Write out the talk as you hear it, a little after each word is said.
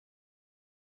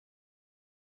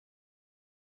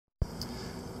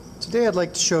Today I'd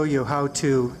like to show you how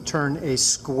to turn a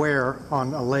square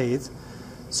on a lathe.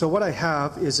 So what I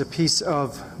have is a piece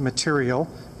of material.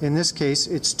 In this case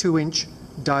it's 2-inch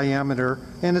diameter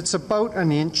and it's about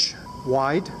an inch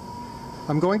wide.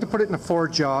 I'm going to put it in a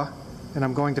 4-jaw and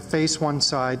I'm going to face one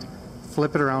side,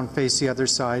 flip it around, face the other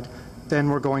side, then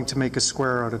we're going to make a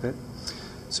square out of it.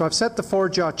 So I've set the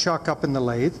 4-jaw chuck up in the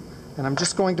lathe and I'm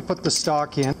just going to put the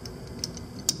stock in.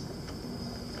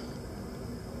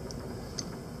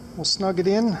 We'll snug it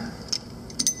in.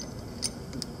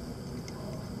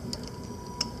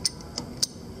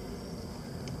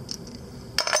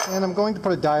 And I'm going to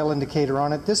put a dial indicator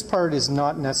on it. This part is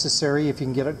not necessary if you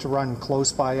can get it to run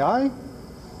close by eye.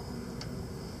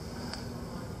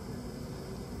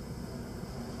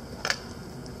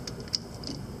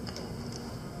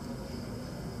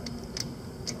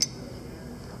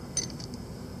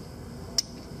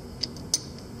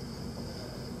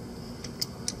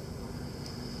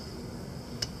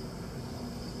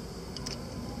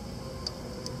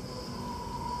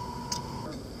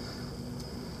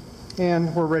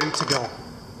 And we're ready to go.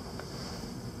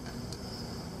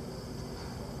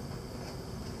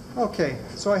 Okay,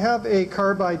 so I have a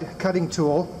carbide cutting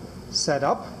tool set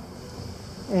up,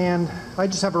 and I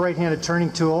just have a right-handed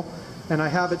turning tool, and I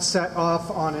have it set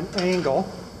off on an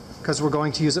angle because we're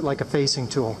going to use it like a facing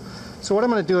tool. So what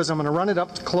I'm going to do is I'm going to run it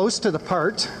up close to the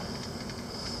part,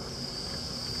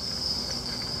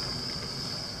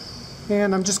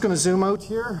 and I'm just going to zoom out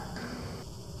here.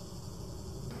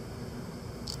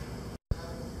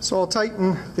 So I'll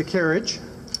tighten the carriage,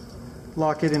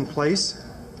 lock it in place.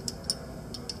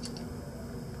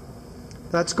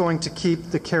 That's going to keep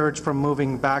the carriage from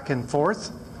moving back and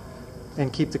forth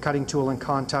and keep the cutting tool in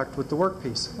contact with the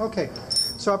workpiece. Okay,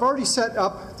 so I've already set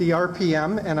up the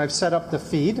RPM and I've set up the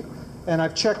feed and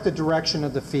I've checked the direction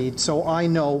of the feed, so I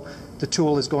know the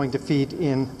tool is going to feed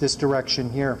in this direction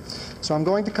here. So I'm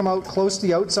going to come out close to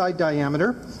the outside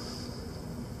diameter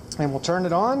and we'll turn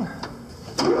it on.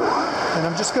 And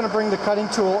I'm just going to bring the cutting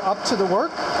tool up to the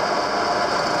work,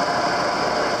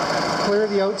 clear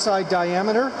the outside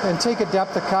diameter, and take a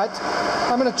depth of cut.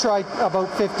 I'm going to try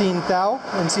about 15 thou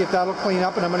and see if that'll clean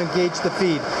up, and I'm going to gauge the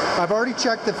feed. I've already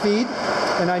checked the feed,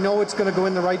 and I know it's going to go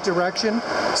in the right direction,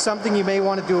 something you may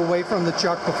want to do away from the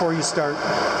chuck before you start.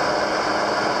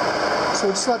 So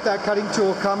we'll just let that cutting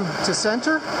tool come to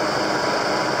center.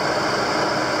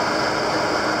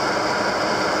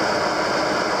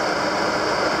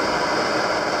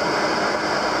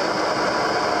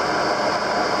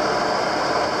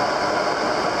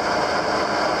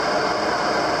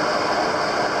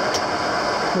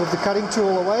 Move the cutting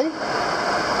tool away,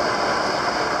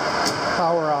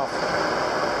 power off.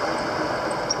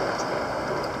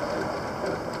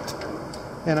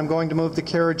 And I'm going to move the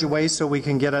carriage away so we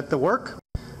can get at the work.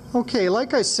 Okay,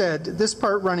 like I said, this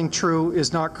part running true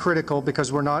is not critical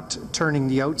because we're not turning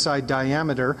the outside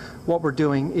diameter. What we're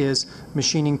doing is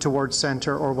machining towards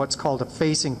center, or what's called a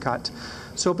facing cut.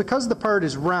 So because the part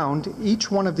is round,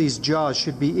 each one of these jaws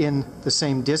should be in the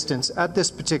same distance at this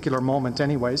particular moment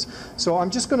anyways. So I'm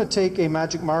just going to take a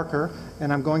magic marker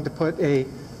and I'm going to put a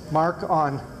mark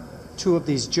on 2 of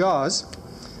these jaws,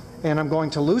 and I'm going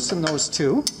to loosen those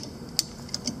 2.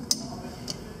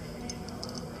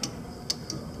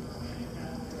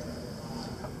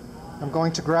 I'm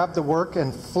going to grab the work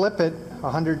and flip it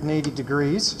 180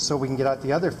 degrees so we can get at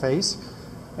the other face.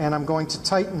 And I'm going to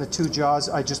tighten the 2 jaws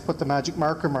I just put the magic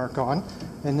mark on,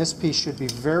 and this piece should be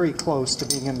very close to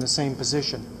being in the same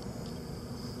position.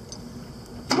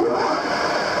 And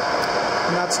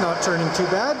that's not turning too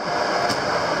bad.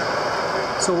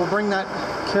 So we'll bring that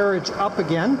carriage up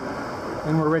again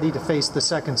and we're ready to face the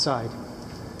second side.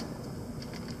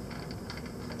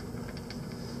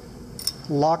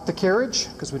 Lock the carriage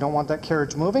because we don't want that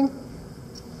carriage moving.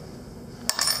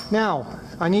 Now,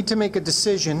 I need to make a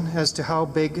decision as to how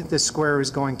big this square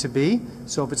is going to be.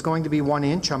 So if it's going to be 1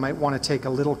 inch, I might want to take a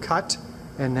little cut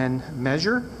and then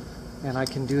measure. And I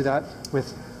can do that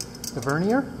with the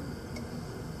vernier.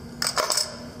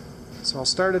 So I'll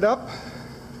start it up,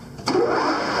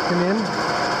 come in,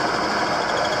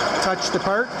 touch the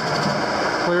part,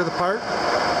 clear the part,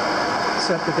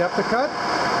 set the depth of cut,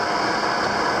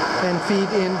 and feed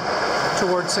in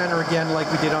towards center again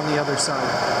like we did on the other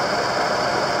side.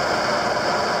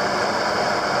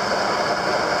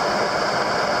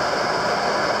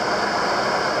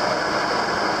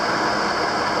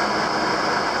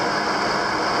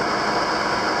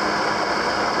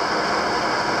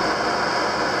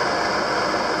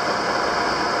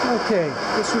 Okay,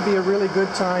 this would be a really good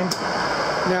time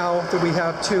now that we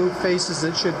have 2 faces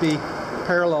that should be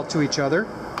parallel to each other.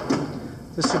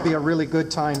 This would be a really good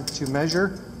time to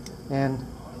measure and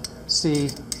see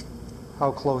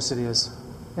how close it is.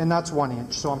 And that's 1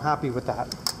 inch, so I'm happy with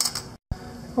that.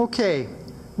 Okay,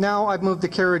 now I've moved the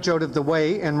carriage out of the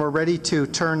way and we're ready to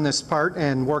turn this part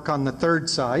and work on the third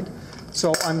side.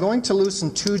 So I'm going to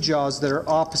loosen 2 jaws that are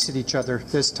opposite each other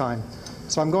this time.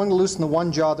 So I'm going to loosen the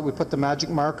one jaw that we put the magic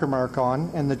marker mark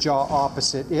on and the jaw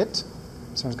opposite it.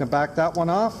 So I'm just going to back that one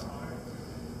off.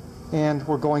 And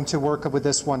we're going to work with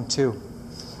this one too.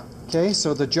 Okay,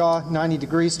 so the jaw 90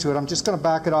 degrees to it. I'm just going to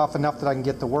back it off enough that I can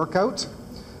get the work out.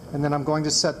 And then I'm going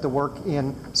to set the work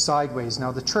in sideways.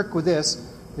 Now the trick with this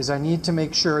is I need to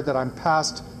make sure that I'm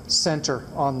past center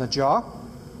on the jaw.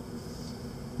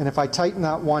 And if I tighten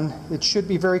that one, it should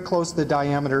be very close to the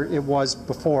diameter it was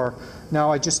before.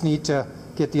 Now I just need to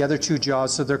get the other 2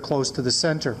 jaws so they're close to the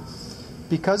center.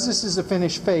 Because this is a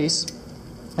finished face,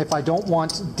 if I don't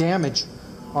want damage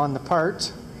on the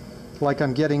part, like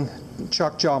I'm getting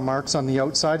chuck jaw marks on the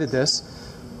outside of this,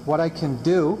 what I can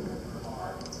do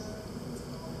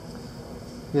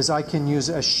is I can use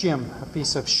a shim, a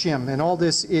piece of shim. And all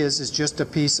this is just a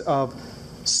piece of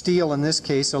steel, in this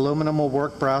case. Aluminum will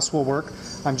work, brass will work.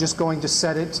 I'm just going to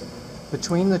set it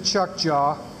between the chuck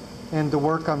jaw and the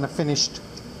work on the finished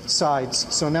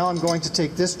sides. So now I'm going to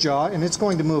take this jaw, and it's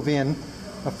going to move in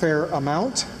a fair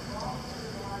amount.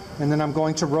 And then I'm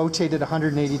going to rotate it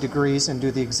 180 degrees and do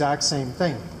the exact same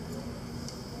thing.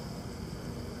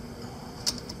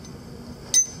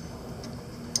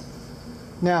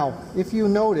 Now, if you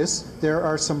notice, there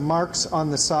are some marks on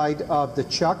the side of the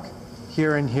chuck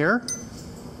here and here.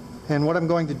 And what I'm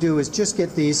going to do is just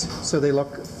get these so they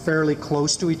look fairly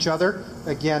close to each other.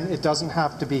 Again, it doesn't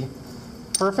have to be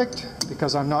perfect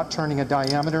because I'm not turning a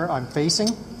diameter, I'm facing.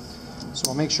 So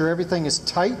I'll make sure everything is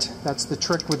tight. That's the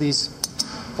trick with these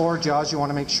 4 jaws. You want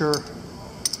to make sure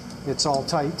it's all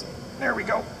tight. There we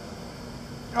go.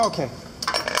 Okay.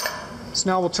 So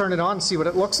now we'll turn it on and see what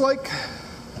it looks like.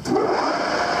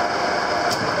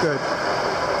 Good.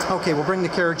 Okay, we'll bring the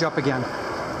carriage up again.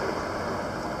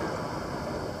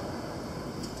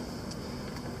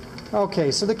 Okay,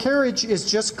 so the carriage is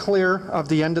just clear of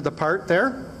the end of the part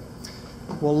there.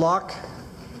 We'll lock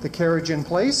the carriage in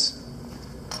place.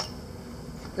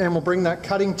 And we'll bring that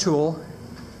cutting tool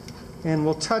and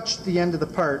we'll touch the end of the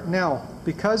part. Now,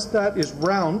 because that is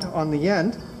round on the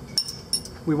end,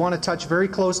 we want to touch very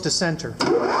close to center.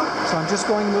 So I'm just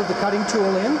going to move the cutting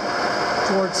tool in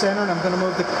towards center, and I'm going to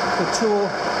move the tool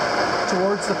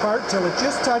towards the part till it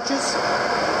just touches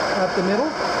at the middle.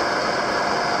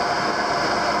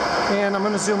 And I'm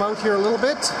going to zoom out here a little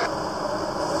bit.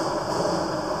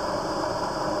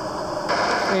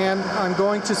 And I'm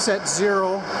going to set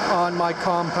 0 on my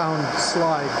compound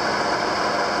slide.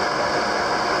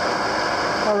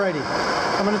 Alrighty,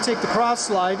 I'm going to take the cross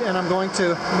slide and I'm going to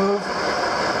move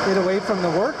it away from the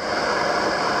work.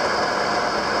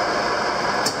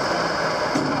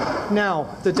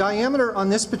 Now, the diameter on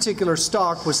this particular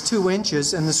stock was 2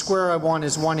 inches and the square I want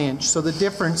is 1 inch. So the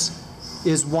difference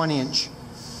is 1 inch.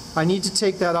 I need to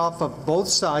take that off of both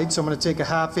sides, so I'm going to take a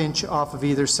 1/2 inch off of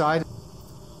either side.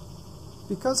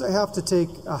 Because I have to take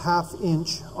a 1/2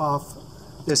 inch off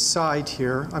this side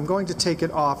here, I'm going to take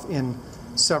it off in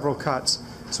several cuts.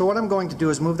 So what I'm going to do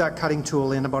is move that cutting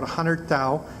tool in about 100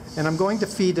 thou, and I'm going to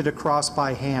feed it across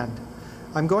by hand.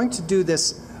 I'm going to do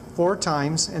this 4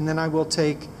 times, and then I will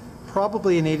take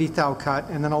probably an 80 thou cut,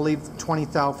 and then I'll leave 20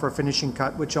 thou for a finishing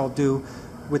cut, which I'll do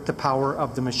with the power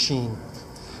of the machine.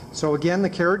 So again, the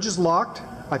carriage is locked.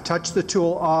 I've touched the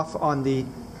tool off on the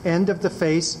end of the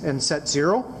face and set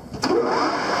 0.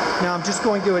 Now I'm just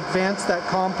going to advance that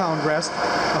compound rest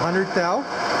 100 thou,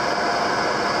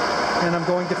 and I'm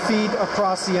going to feed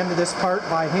across the end of this part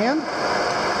by hand.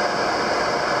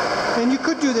 And you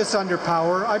could do this under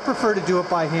power. I prefer to do it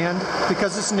by hand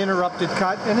because it's an interrupted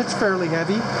cut and it's fairly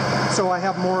heavy, so I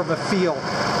have more of a feel.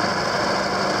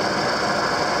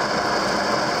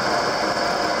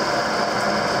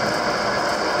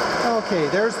 Okay,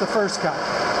 there's the first cut.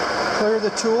 Clear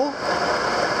the tool.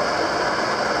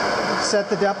 Set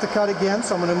the depth of cut again,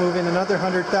 so I'm going to move in another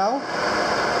 100 thou.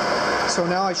 So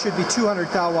now I should be 200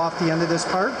 thou off the end of this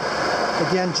part.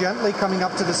 Again, gently coming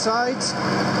up to the sides.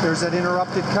 There's that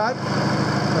interrupted cut.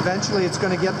 Eventually it's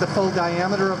going to get the full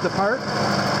diameter of the part.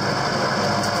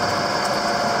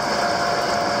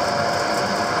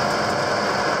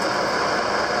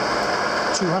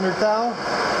 $200 thou.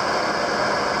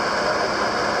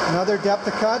 Another depth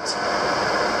of cut.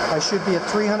 I should be at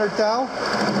 300 thou.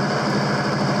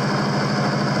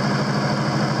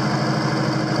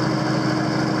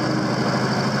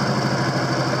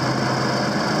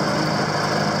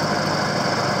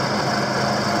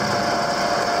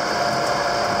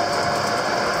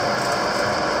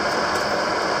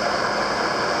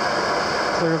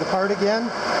 Clear the part again.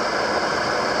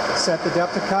 Set the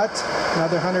depth of cut.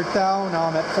 Another 100 thou. Now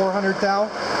I'm at 400 thou.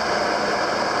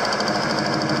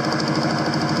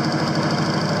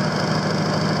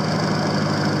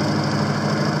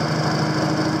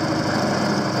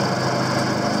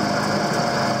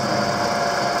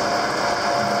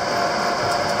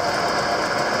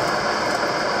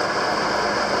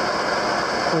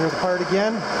 Clear the part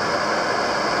again.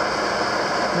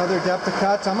 Another depth of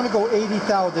cut. I'm going to go 80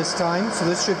 thou this time, so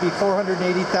this should be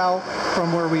 480 thou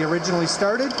from where we originally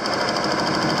started.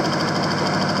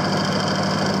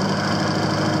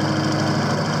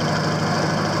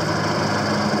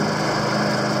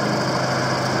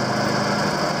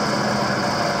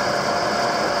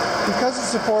 Because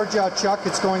it's a 4-jaw chuck,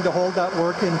 it's going to hold that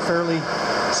work in fairly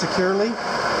securely.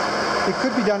 It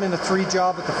could be done in a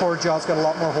 3-jaw, but the 4-jaw's got a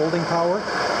lot more holding power.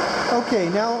 Okay,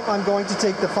 now I'm going to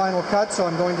take the final cut, so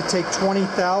I'm going to take 20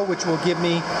 thou, which will give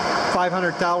me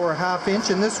 500 thou or a ½ inch,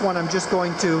 and this one I'm just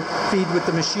going to feed with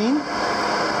the machine.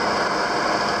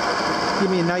 Give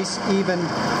me a nice even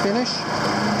finish.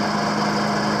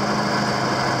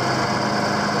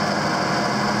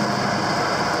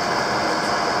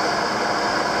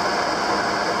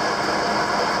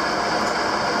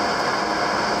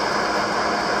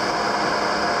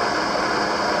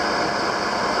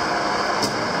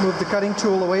 Move the cutting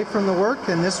tool away from the work,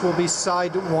 and this will be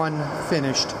side 1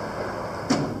 finished.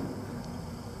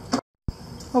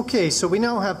 Okay, so we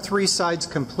now have 3 sides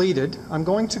completed. I'm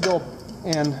going to go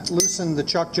and loosen the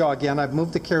chuck jaw again. I've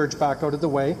moved the carriage back out of the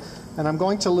way, and I'm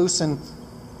going to loosen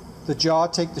the jaw,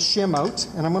 take the shim out,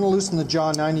 and I'm going to loosen the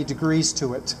jaw 90 degrees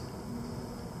to it.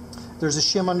 There's a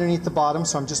shim underneath the bottom,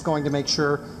 so I'm just going to make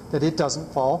sure that it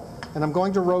doesn't fall. And I'm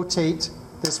going to rotate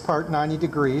this part 90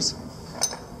 degrees.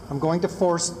 I'm going to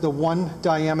force the 1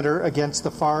 diameter against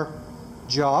the far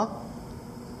jaw,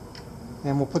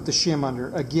 and we'll put the shim under.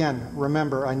 Again,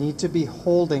 remember, I need to be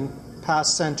holding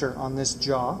past center on this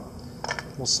jaw.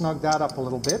 We'll snug that up a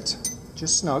little bit,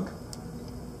 just snug.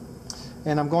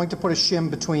 And I'm going to put a shim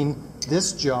between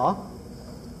this jaw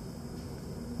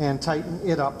and tighten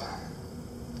it up.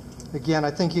 Again,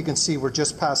 I think you can see we're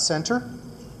just past center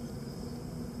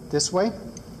this way,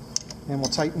 and we'll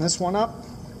tighten this one up.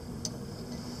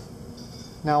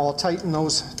 Now I'll tighten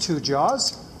those 2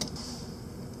 jaws,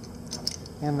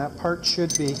 and that part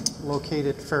should be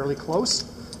located fairly close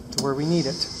to where we need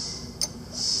it.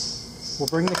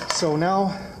 So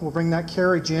now we'll bring that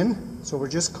carriage in, so we're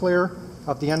just clear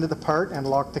of the end of the part, and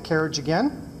lock the carriage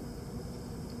again.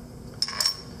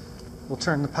 We'll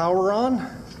turn the power on.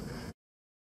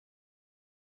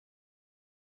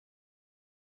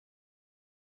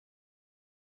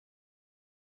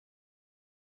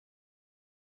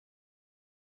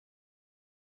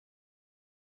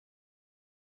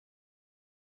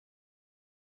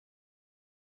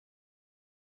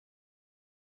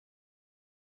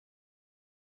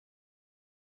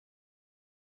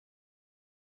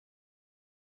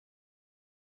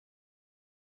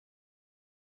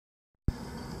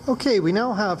 Okay, we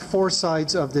now have 4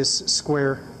 sides of this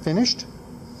square finished.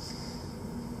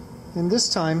 And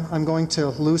this time I'm going to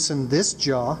loosen this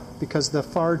jaw because the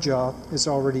far jaw is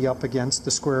already up against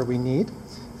the square we need.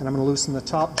 And I'm going to loosen the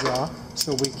top jaw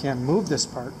so we can move this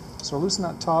part. So loosen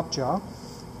that top jaw.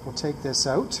 We'll take this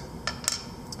out.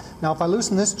 Now if I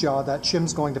loosen this jaw, that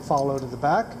shim's going to fall out of the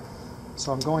back.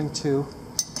 So I'm going to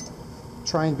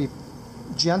try and be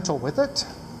gentle with it.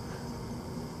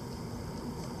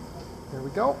 There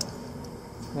we go,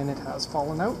 and it has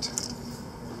fallen out.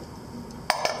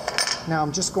 Now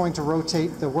I'm just going to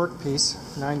rotate the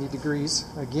workpiece 90 degrees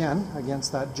again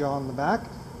against that jaw in the back,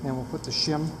 and we'll put the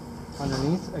shim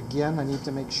underneath. Again, I need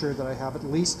to make sure that I have at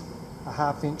least a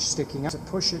 ½ inch sticking up to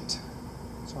push it.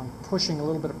 So I'm pushing a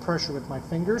little bit of pressure with my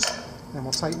fingers, and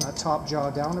we'll tighten that top jaw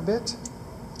down a bit.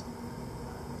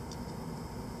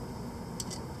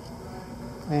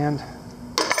 And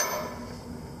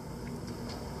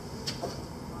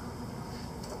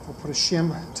we'll put a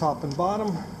shim top and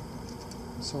bottom.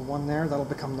 So one there, that'll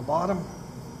become the bottom.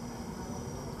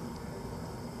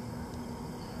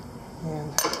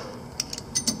 And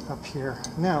up here.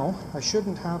 Now, I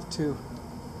shouldn't have to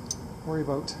worry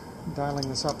about dialing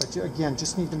this up. Again,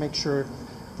 just need to make sure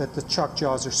that the chuck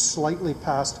jaws are slightly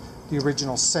past the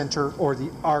original center or the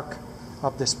arc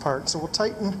of this part. So we'll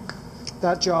tighten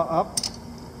that jaw up,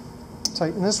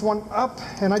 tighten this one up,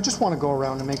 and I just want to go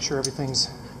around and make sure everything's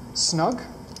snug.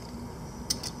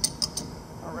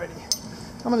 Alrighty.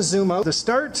 I'm going to zoom out the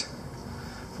start.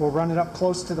 We'll run it up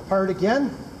close to the part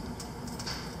again.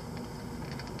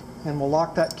 And we'll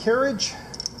lock that carriage,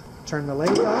 turn the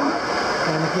lathe on,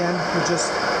 and again, we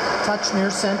just touch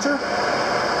near center.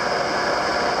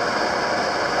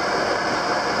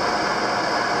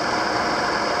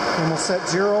 And we'll set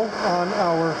 0 on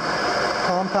our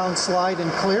compound slide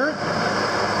and clear it.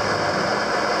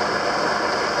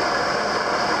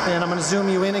 And I'm going to zoom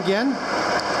you in again.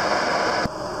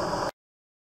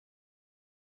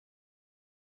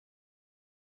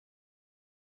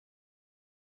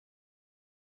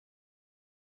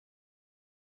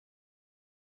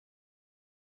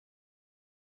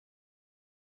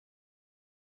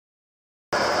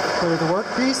 Clear the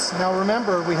workpiece. Now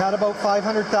remember, we had about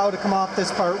 500 thou to come off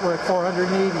this part. We're at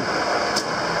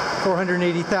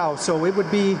 480 thou. So it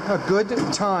would be a good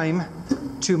time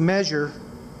to measure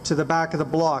to the back of the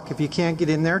block. If you can't get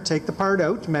in there, take the part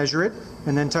out, measure it,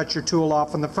 and then touch your tool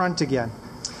off on the front again.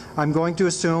 I'm going to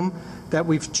assume that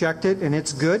we've checked it and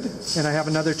it's good, and I have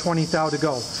another 20 thou to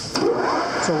go.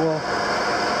 So we'll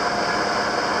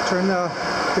turn the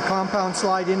compound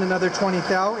slide in another 20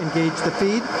 thou, engage the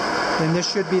feed, and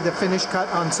this should be the finished cut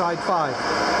on side 5.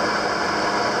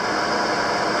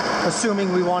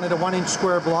 Assuming we wanted a 1-inch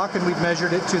square block and we've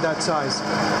measured it to that size.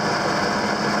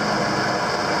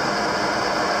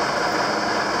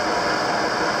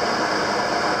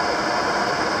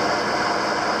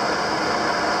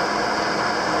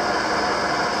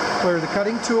 Clear the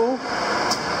cutting tool.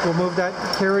 We'll move that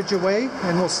carriage away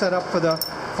and we'll set up for the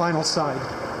final side.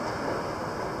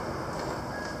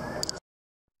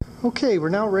 Okay, we're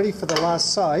now ready for the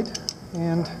last side,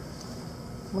 and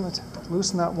I'm going to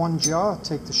loosen that one jaw,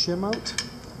 take the shim out,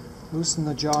 loosen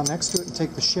the jaw next to it and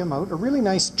take the shim out. A really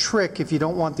nice trick if you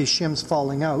don't want these shims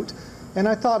falling out, and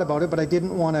I thought about it but I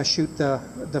didn't want to shoot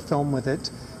the film with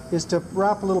it, is to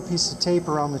wrap a little piece of tape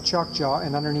around the chuck jaw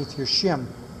and underneath your shim,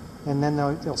 and then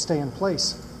they'll stay in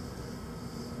place.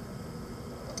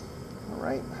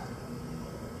 Alright,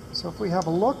 so if we have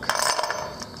a look,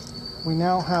 we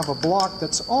now have a block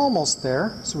that's almost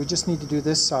there, so we just need to do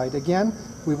this side. Again,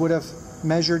 we would have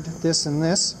measured this and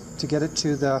this to get it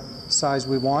to the size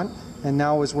we want, and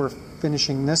now as we're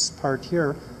finishing this part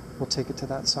here, we'll take it to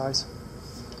that size.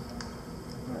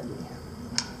 Ready.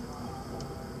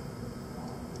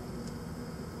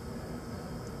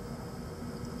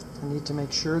 I need to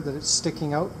make sure that it's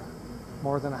sticking out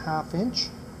more than a 1/2 inch.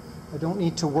 I don't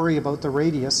need to worry about the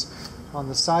radius on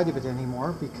the side of it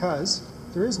anymore because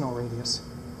there is no radius.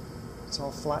 It's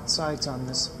all flat sides on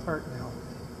this part now.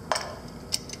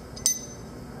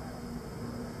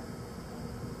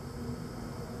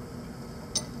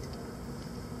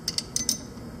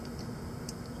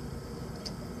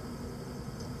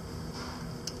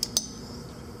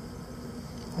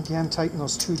 Again, tighten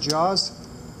those 2 jaws.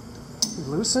 Be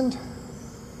loosened,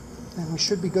 and we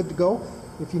should be good to go.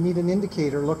 If you need an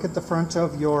indicator, look at the front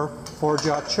of your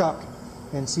 4-jaw chuck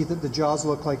and see that the jaws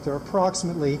look like they're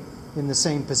approximately in the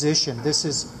same position. This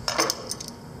is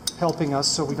helping us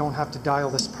so we don't have to dial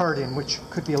this part in, which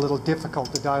could be a little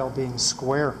difficult, the dial being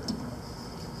square.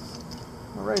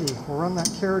 Alrighty, we'll run that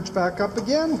carriage back up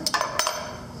again.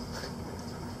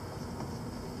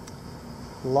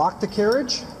 Lock the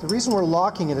carriage. The reason we're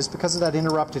locking it is because of that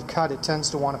interrupted cut. It tends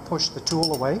to want to push the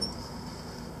tool away.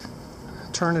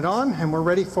 Turn it on, and we're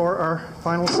ready for our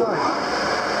final side.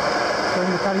 Bring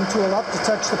the cutting tool up to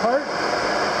touch the part.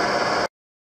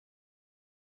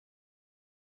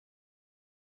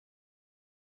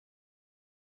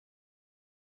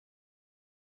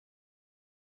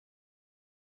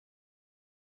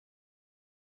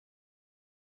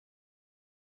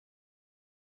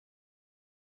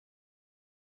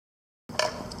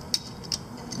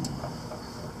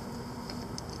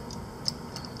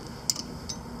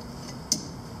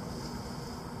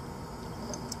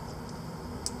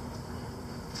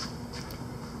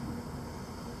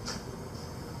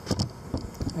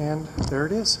 And there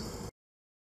it is.